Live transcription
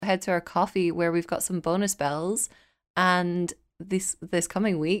ahead to our coffee where we've got some bonus bells. And this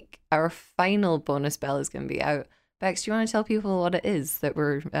coming week, our final bonus bell is going to be out. Bex, do you want to tell people what it is that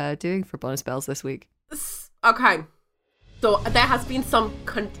we're doing for bonus bells this week? Okay. So there has been some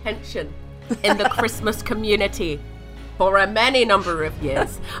contention in the Christmas community for a many number of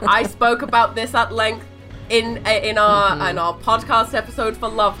years. I spoke about this at length in our podcast episode for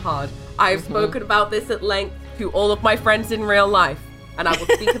Love Hard. I've spoken about this at length to all of my friends in real life, and I will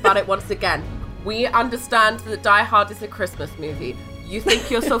speak about it once again. We understand that Die Hard is a Christmas movie. You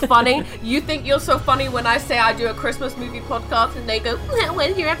think you're so funny? You think you're so funny when I say I do a Christmas movie podcast and they go,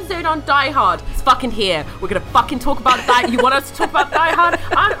 when's your episode on Die Hard? It's fucking here. We're gonna fucking talk about that. You want us to talk about Die Hard?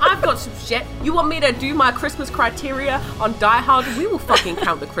 I've got some shit. You want me to do my Christmas criteria on Die Hard? We will fucking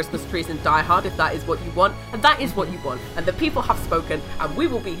count the Christmas trees in Die Hard if that is what you want. And that is what you want. And the people have spoken, and we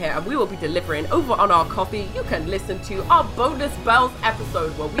will be here and we will be delivering over on our coffee. You can listen to our bonus bells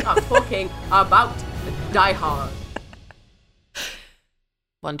episode where we are talking about Die Hard.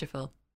 Wonderful.